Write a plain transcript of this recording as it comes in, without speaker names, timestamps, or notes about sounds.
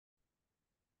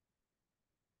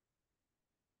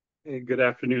Hey, good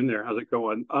afternoon there. How's it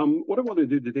going? What I want to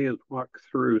do today is walk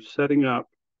through setting up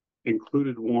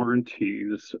included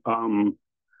warranties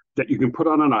that you can put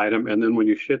on an item, and then when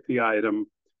you ship the item,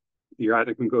 your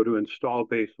item can go to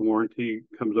install-based warranty,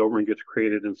 comes over and gets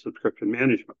created in subscription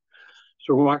management.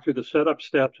 So we'll walk through the setup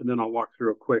steps, and then I'll walk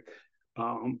through a quick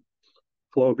um,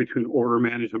 flow between order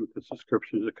management and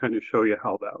subscriptions to kind of show you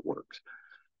how that works.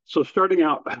 So starting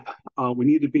out, we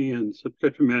need to be in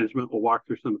subscription management. We'll walk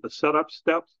through some of the setup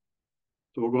steps.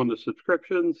 So we'll go into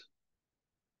subscriptions.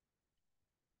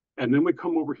 And then we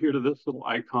come over here to this little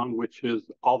icon, which is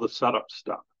all the setup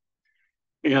stuff.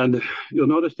 And you'll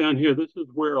notice down here, this is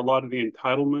where a lot of the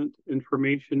entitlement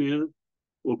information is.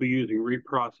 We'll be using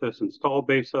reprocess install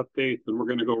base updates, and we're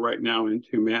going to go right now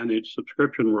into manage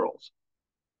subscription rules.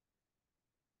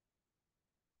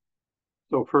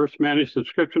 So first, manage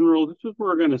subscription rules. This is where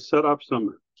we're going to set up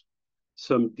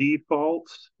some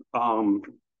defaults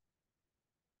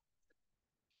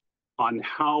on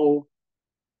how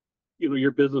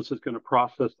your business is going to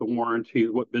process the warranty,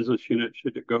 what business unit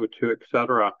should it go to, et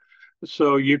cetera.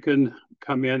 So you can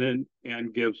come in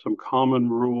and give some common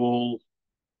rules.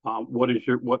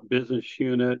 What business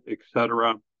unit, et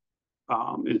cetera.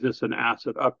 Is this an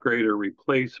asset upgrade or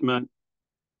replacement?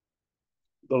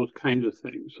 Those kinds of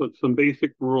things. So some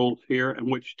basic rules here, and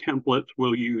which templates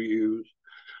will you use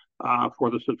for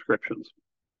the subscriptions.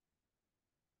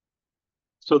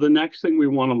 So the next thing we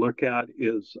want to look at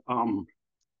is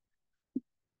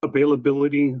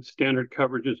availability, standard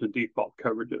coverages, and default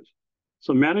coverages.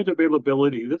 So manage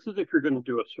availability. This is if you're going to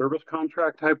do a service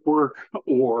contract type work,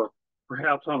 or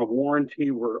perhaps on a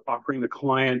warranty, we're offering the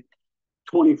client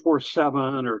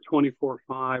 24/7 or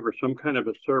 24/5 or some kind of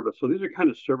a service. So these are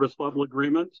kind of service level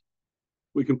agreements.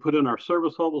 We can put in our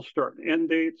service level start and end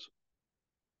dates.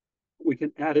 We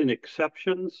can add in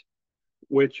exceptions,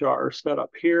 which are set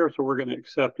up here. So we're going to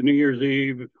accept New Year's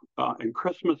Eve and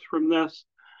Christmas from this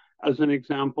as an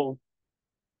example.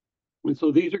 And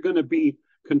so these are going to be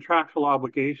contractual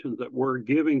obligations that we're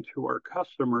giving to our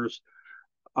customers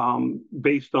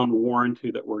based on the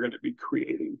warranty that we're going to be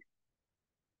creating.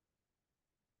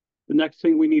 The next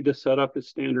thing we need to set up is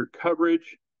standard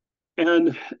coverage.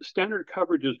 And standard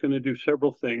coverage is going to do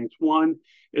several things. One,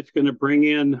 it's going to bring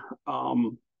in,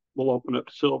 we'll open up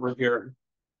Silver here.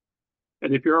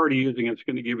 And if you're already using it, it's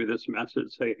going to give you this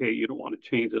message, say, hey, you don't want to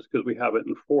change this because we have it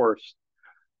enforced.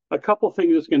 A couple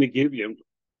things it's going to give you.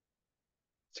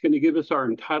 It's going to give us our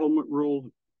entitlement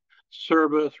rules,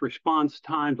 service, response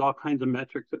times, all kinds of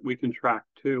metrics that we can track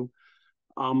too.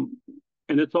 And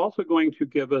it's also going to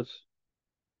give us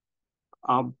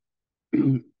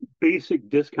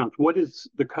basic discounts. What is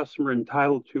the customer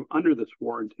entitled to under this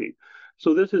warranty?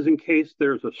 So this is in case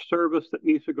there's a service that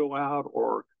needs to go out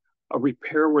or a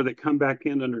repair where they come back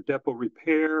in under depot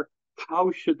repair. How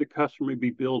should the customer be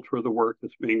billed for the work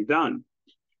that's being done?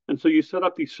 And so you set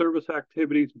up these service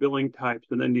activities, billing types,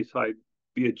 and then decide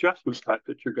the adjustment type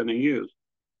that you're going to use.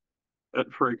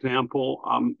 For example,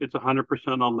 it's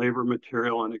 100% on labor,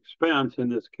 material, and expense in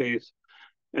this case.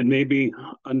 And maybe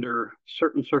under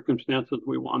certain circumstances,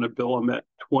 we want to bill them at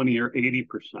 20 or 80%.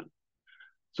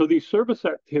 So these service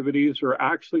activities are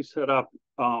actually set up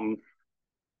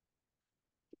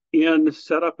in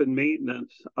setup and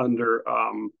maintenance under,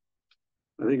 I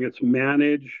think it's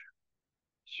manage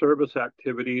service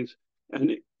activities.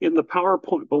 And in the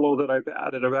PowerPoint below that I've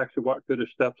added, I've actually walked through the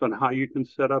steps on how you can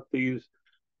set up these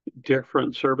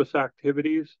different service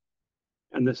activities.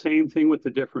 And the same thing with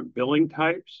the different billing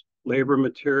types, labor,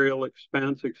 material,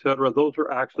 expense, et cetera. Those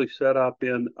are actually set up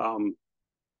in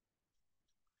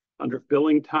under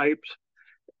billing types,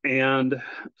 and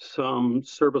some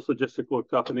service logistic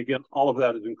looked up. And again, all of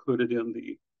that is included in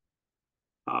the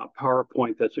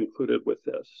PowerPoint that's included with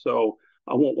this. So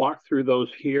I won't walk through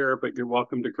those here, but you're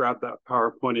welcome to grab that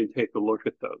PowerPoint and take a look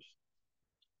at those.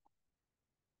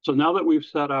 So now that we've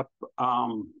set up,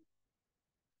 we'll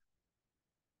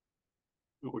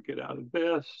get out of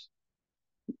this,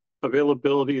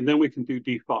 availability, and then we can do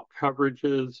default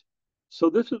coverages. So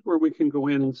this is where we can go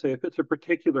in and say, if it's a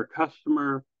particular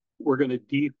customer, we're going to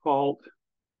default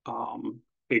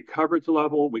a coverage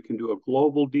level. We can do a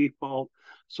global default.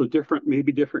 So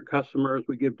maybe different customers,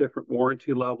 we give different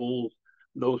warranty levels,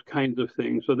 those kinds of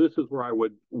things. So this is where I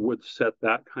would set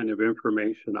that kind of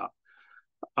information up,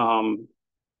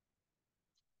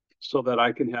 so that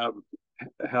I can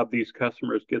have these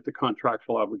customers get the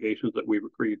contractual obligations that we've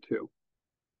agreed to.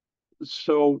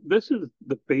 So this is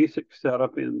the basic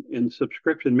setup in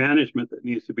subscription management that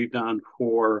needs to be done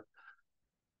for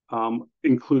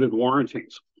included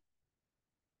warranties.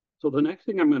 So the next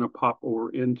thing I'm going to pop over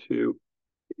into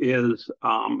is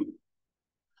going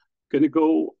to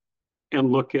go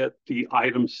and look at the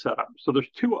item setup. So there's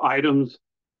two items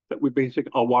that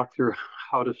I'll walk through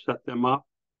how to set them up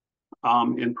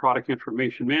in product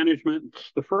information management.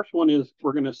 The first one is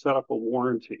we're going to set up a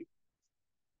warranty.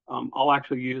 I'll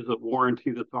actually use a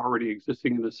warranty that's already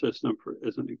existing in the system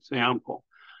as an example.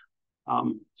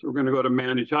 So we're going to go to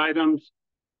manage items,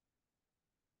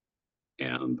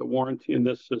 and the warranty in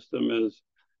this system is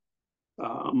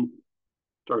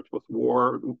starts with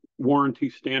warranty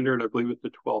standard. I believe it's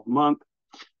a 12-month.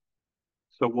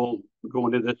 So we'll go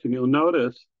into this, and you'll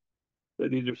notice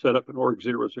that these are set up in org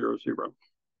 000.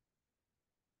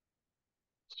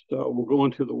 So we'll go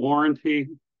into the warranty,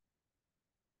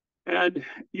 and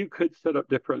you could set up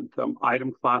different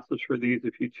item classes for these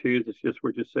if you choose.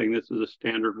 We're just saying this is a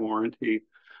standard warranty.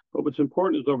 But what's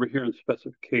important is over here in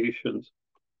specifications.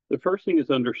 The first thing is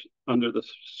under the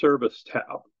service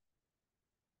tab.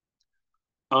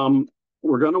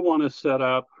 We're going to want to set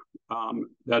up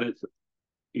that it's,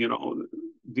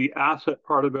 the asset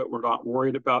part of it, we're not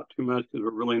worried about too much because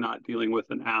we're really not dealing with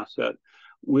an asset.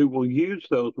 We will use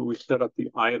those when we set up the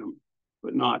item,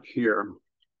 but not here.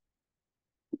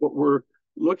 What we're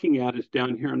looking at is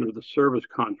down here under the service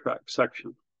contract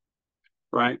section,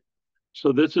 right?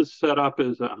 So this is set up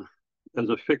as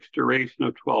a fixed duration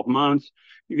of 12 months.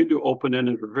 You can do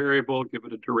open-ended or variable, give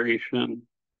it a duration.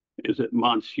 Is it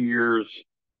months, years,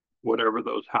 whatever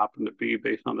those happen to be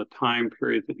based on the time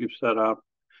period that you've set up?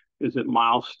 Is it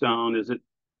milestone? Is it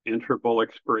interval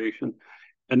expiration?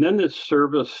 And then this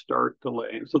service start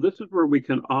delay. So this is where we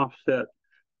can offset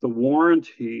the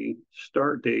warranty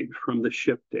start date from the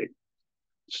ship date.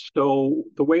 So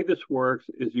the way this works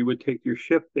is you would take your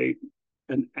ship date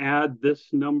and add this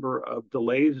number of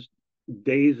days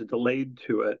delayed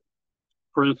to it.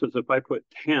 For instance, if I put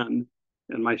 10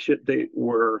 and my ship date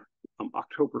were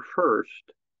October 1st,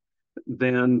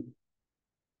 then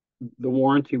the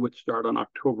warranty would start on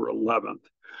October 11th.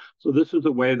 So this is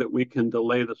a way that we can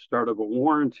delay the start of a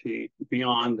warranty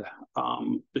beyond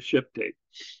the ship date.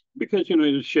 Because,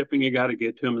 the shipping, you got to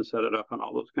get to them and set it up and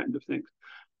all those kinds of things.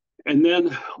 And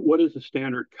then what is the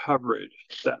standard coverage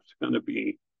that's going to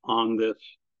be on this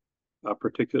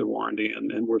particular warranty?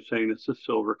 And we're saying it's a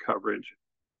silver coverage.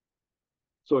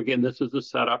 So again, this is the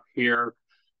setup here.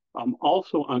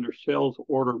 Also under sales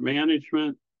order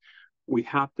management, we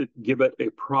have to give it a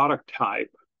product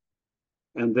type.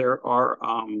 And there are,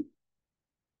 I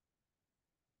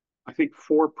think,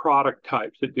 4 product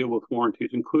types that deal with warranties: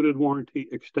 included warranty,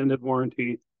 extended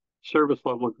warranty, service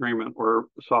level agreement, or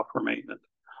software maintenance.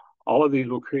 All of these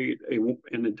will create an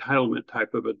entitlement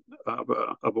type of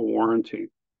a warranty.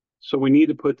 So we need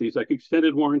to put these, like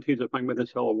extended warranties, if I'm going to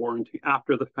sell a warranty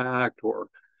after the fact, or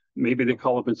maybe they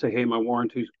call up and say, hey, my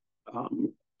warranty's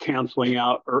canceling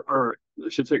out, or I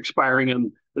should say expiring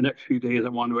in the next few days, I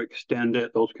want to extend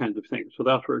it, those kinds of things. So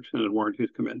that's where extended warranties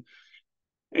come in.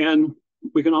 And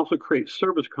we can also create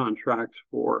service contracts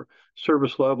for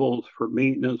service levels, for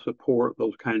maintenance, support,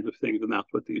 those kinds of things, and that's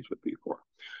what these would be for.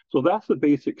 So that's the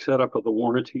basic setup of the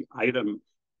warranty item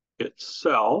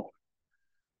itself.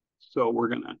 So we're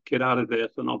going to get out of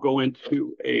this, and I'll go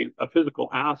into a physical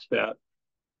asset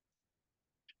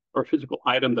or physical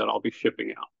item that I'll be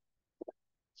shipping out.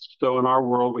 So in our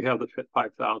world, we have the Fit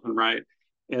 5000, right?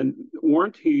 And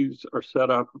warranties are set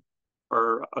up,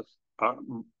 are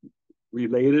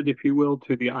related, if you will,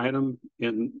 to the item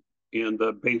in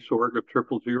the base org of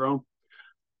 000,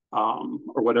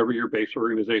 or whatever your base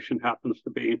organization happens to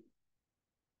be.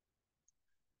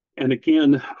 And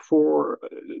again,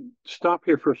 stop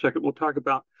here for a second, we'll talk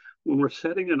about when we're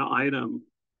setting an item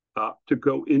to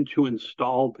go into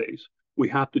install base, we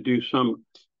have to do some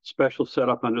special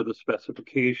setup under the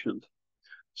specifications.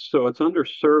 So it's under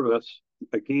service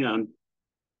again,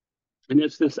 and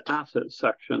it's this asset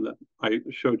section that I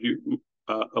showed you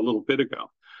a little bit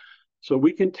ago. So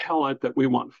we can tell it that we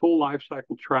want full life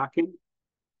cycle tracking.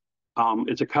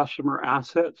 It's a customer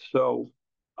asset, so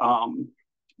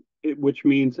which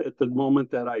means at the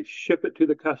moment that I ship it to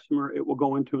the customer, it will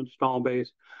go into install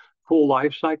base. Full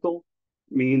life cycle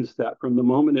means that from the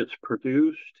moment it's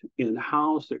produced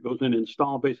in-house, it goes in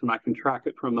install base, and I can track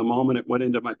it from the moment it went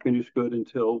into my finished good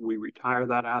until we retire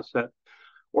that asset,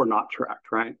 or not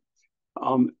tracked, right?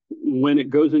 When it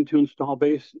goes into install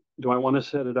base, do I want to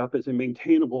set it up as a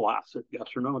maintainable asset? Yes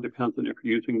or no, it depends on if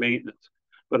you're using maintenance.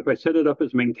 But if I set it up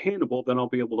as maintainable, then I'll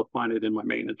be able to find it in my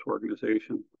maintenance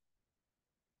organization.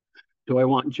 Do I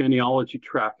want genealogy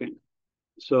tracking?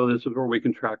 So this is where we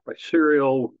can track by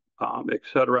serial, et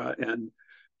cetera, and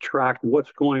track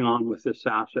what's going on with this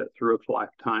asset through its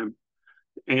lifetime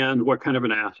and what kind of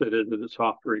an asset is it,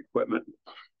 software, equipment.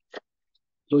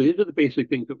 So these are the basic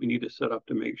things that we need to set up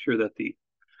to make sure that the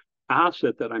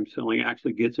asset that I'm selling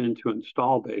actually gets into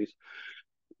install base,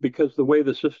 because the way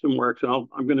the system works, and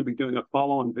I'm going to be doing a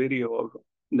follow-on video of,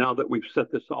 now that we've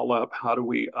set this all up, how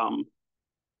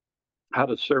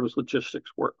does service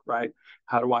logistics work, right?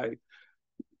 How do I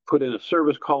put in a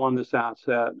service call on this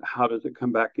asset? How does it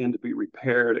come back in to be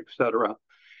repaired, et cetera?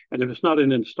 And if it's not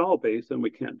an install base, then we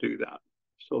can't do that.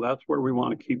 So that's where we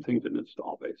want to keep things in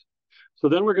install base. So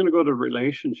then we're going to go to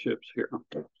relationships here.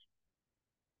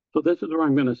 So this is where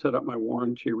I'm going to set up my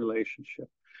warranty relationship.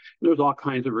 There's all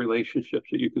kinds of relationships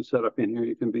that you can set up in here.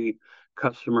 You can be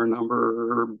customer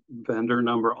number, vendor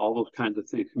number, all those kinds of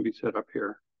things can be set up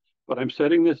here. But I'm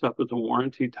setting this up as a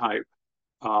warranty type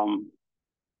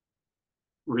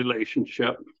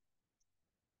relationship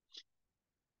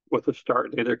with a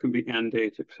start date. There can be end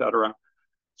dates, etc.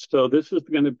 So this is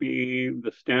going to be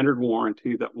the standard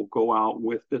warranty that will go out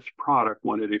with this product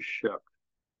when it is shipped.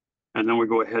 And then we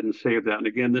go ahead and save that. And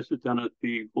again, this is done at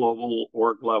the global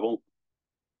org level.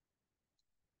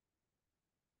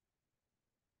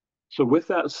 So with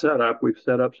that setup, we've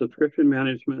set up subscription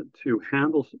management to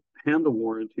handle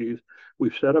warranties.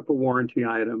 We've set up a warranty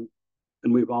item,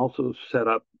 and we've also set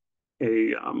up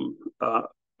a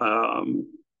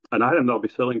an item that I'll be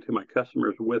selling to my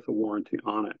customers with a warranty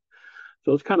on it.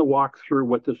 So let's kind of walk through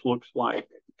what this looks like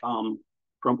from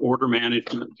order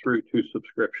management through to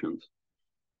subscriptions.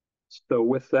 So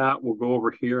with that, we'll go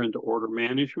over here into order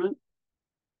management.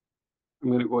 I'm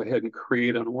going to go ahead and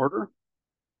create an order.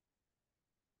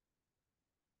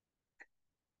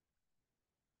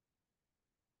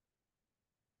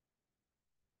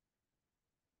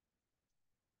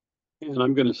 And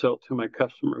I'm going to sell it to my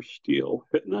customer, Steel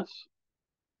Fitness.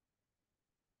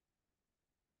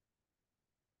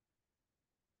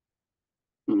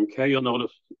 Okay, you'll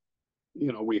notice,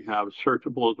 we have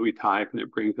searchable as we type, and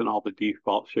it brings in all the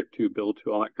default ship to, bill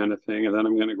to, all that kind of thing. And then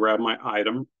I'm going to grab my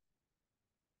item,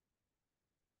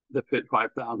 the Fit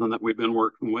 5000 that we've been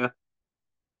working with.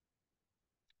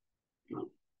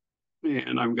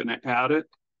 And I'm going to add it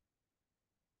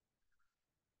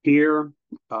here.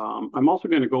 I'm also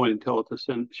going to go in and tell it to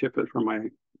ship it from my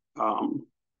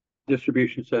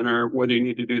distribution center. Whether you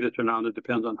need to do this or not, it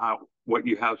depends on what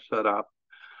you have set up.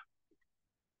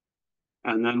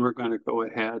 And then we're going to go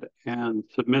ahead and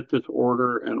submit this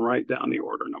order and write down the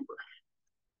order number.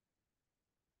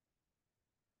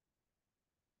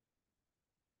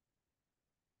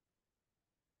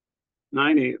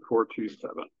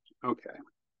 $98427. Okay.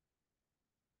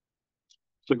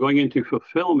 So going into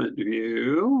fulfillment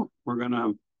view, we're going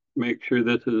to make sure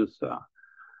this is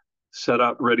set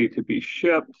up, ready to be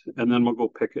shipped, and then we'll go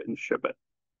pick it and ship it.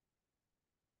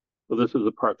 So this is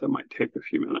the part that might take a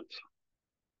few minutes.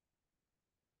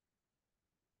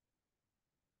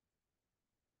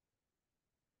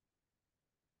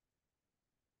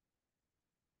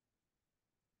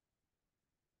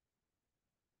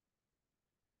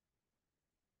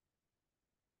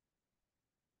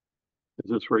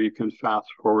 This is where you can fast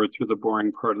forward through the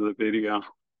boring part of the video.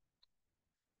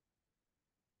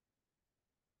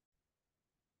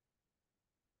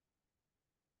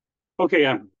 Okay,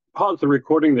 I paused the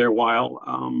recording there while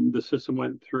the system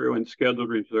went through and scheduled,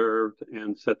 reserved,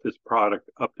 and set this product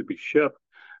up to be shipped.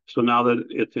 So now that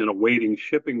it's in a waiting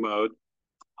shipping mode,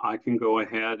 I can go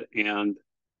ahead and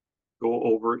go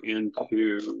over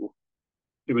into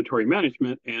inventory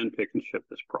management and pick and ship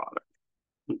this product.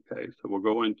 Okay, so we'll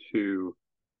go into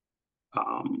go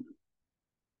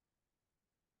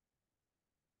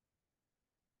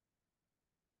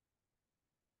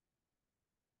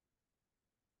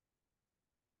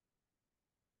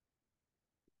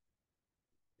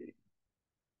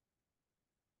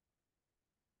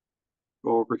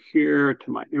over here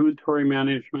to my inventory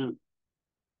management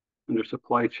under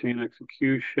supply chain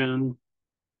execution.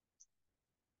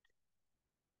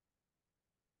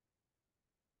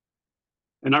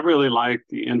 And I really like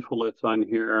the infolets on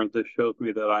here. This shows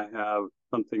me that I have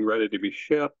something ready to be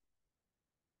shipped.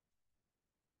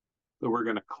 So we're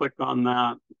going to click on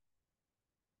that.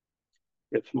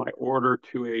 It's my order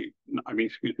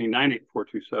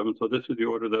 98427. So this is the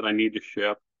order that I need to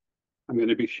ship. I'm going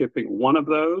to be shipping one of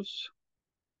those.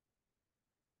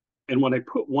 And when I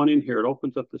put one in here, it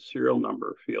opens up the serial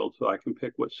number field so I can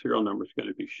pick what serial number is going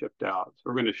to be shipped out. So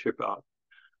we're going to ship out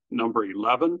number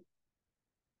 11.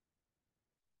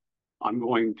 I'm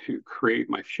going to create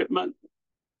my shipment.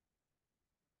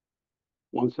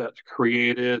 Once that's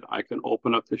created, I can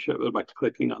open up the shipment by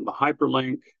clicking on the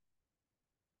hyperlink.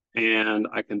 And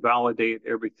I can validate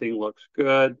everything looks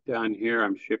good. Down here,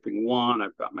 I'm shipping one.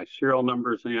 I've got my serial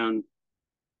numbers in.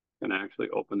 I can actually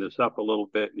open this up a little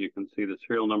bit and you can see the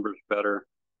serial numbers better.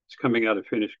 It's coming out of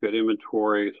finished good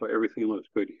inventory, so everything looks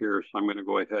good here. So I'm going to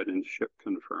go ahead and ship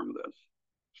confirm this.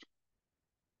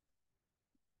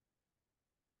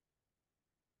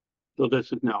 So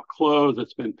this is now closed,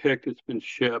 it's been picked, it's been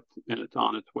shipped, and it's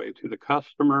on its way to the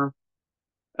customer.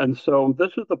 And so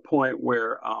this is the point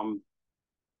where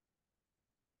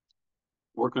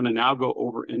we're going to now go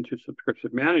over into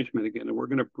subscription management again, and we're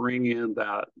going to bring in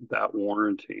that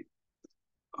warranty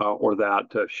or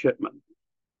that shipment.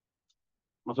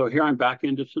 So here I'm back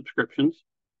into subscriptions,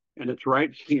 and it's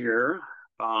right here,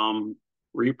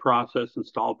 reprocess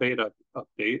install beta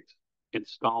updates,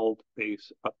 installed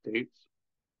base updates.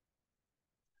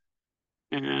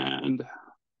 And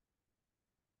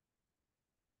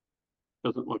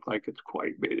doesn't look like it's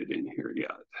quite baited in here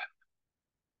yet.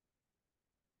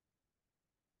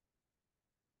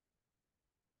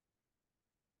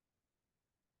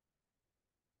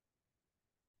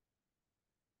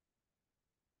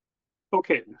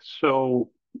 Okay, so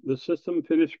the system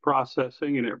finished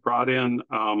processing and it brought in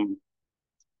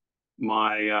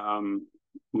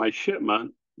my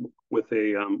shipment with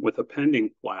a pending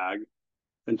flag.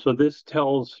 And so this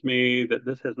tells me that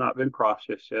this has not been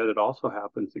processed yet. It also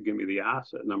happens to give me the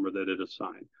asset number that it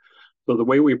assigned. So the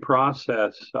way we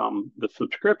process the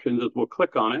subscriptions is we'll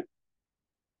click on it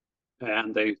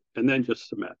and then just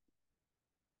submit.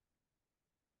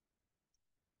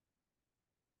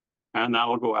 And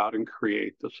that'll go out and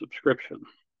create the subscription.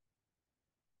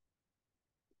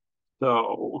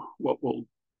 So what we'll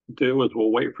do is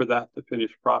we'll wait for that to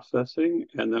finish processing,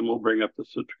 and then we'll bring up the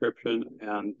subscription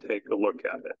and take a look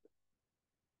at it.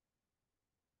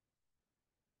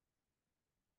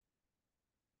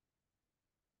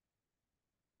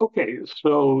 Okay,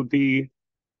 so the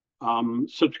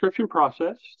subscription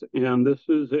processed, and this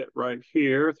is it right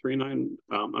here,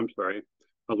 I'm sorry,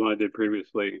 that was what I did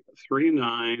previously,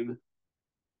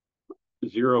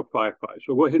 39055.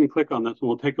 So go ahead and click on this, and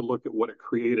we'll take a look at what it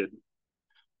created.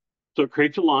 So it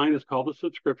creates a line, it's called a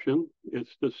subscription.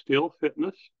 It's the Steel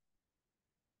Fitness.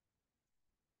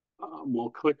 We'll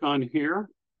click on here.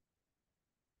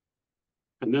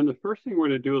 And then the first thing we're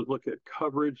going to do is look at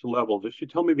coverage levels. It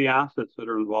should tell me the assets that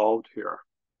are involved here.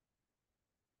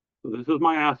 So this is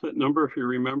my asset number. If you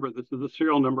remember, this is the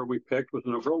serial number we picked was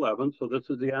number 11. So this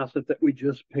is the asset that we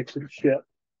just picked and shipped.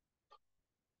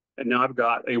 And now I've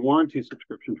got a warranty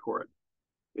subscription for it.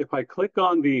 If I click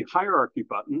on the hierarchy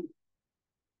button,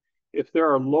 if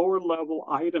there are lower level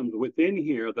items within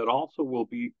here that also will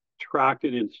be tracked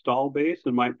in install base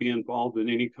and might be involved in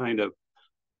any kind of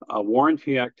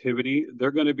warranty activity,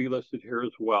 they're going to be listed here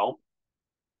as well.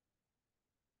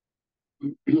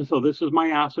 So this is my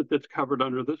asset that's covered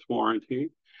under this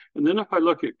warranty. And then if I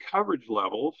look at coverage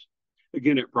levels,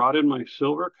 again, it brought in my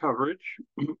silver coverage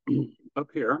up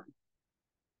here.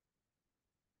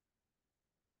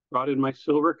 Brought in my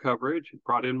silver coverage,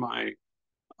 brought in my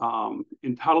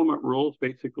entitlement rules,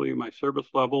 basically my service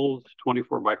levels,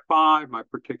 24/5, my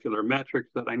particular metrics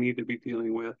that I need to be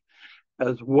dealing with,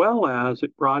 as well as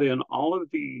it brought in all of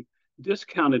the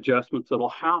discount adjustments that'll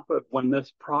happen when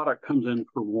this product comes in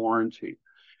for warranty.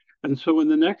 And so in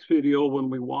the next video,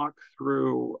 when we walk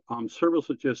through service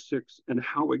logistics and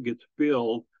how it gets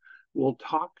billed, we'll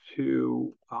talk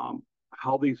to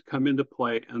how these come into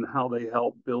play and how they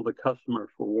help bill the customer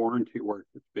for warranty work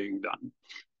that's being done.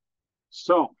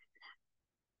 So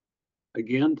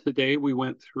again, today we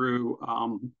went through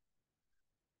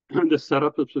the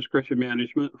setup of subscription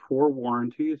management for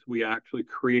warranties. We actually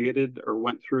created or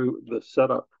went through the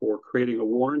setup for creating a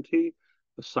warranty,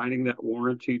 assigning that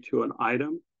warranty to an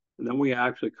item. And then we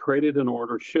actually created an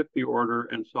order, shipped the order,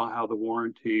 and saw how the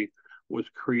warranty was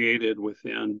created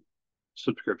within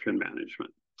subscription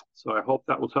management. So I hope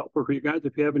that was helpful for you guys.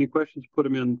 If you have any questions, put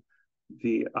them in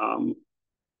the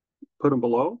put them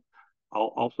below.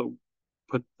 I'll also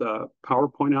put the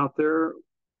PowerPoint out there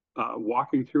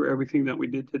walking through everything that we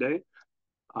did today.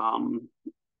 And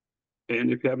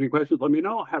if you have any questions, let me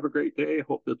know. Have a great day.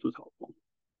 Hope this was helpful.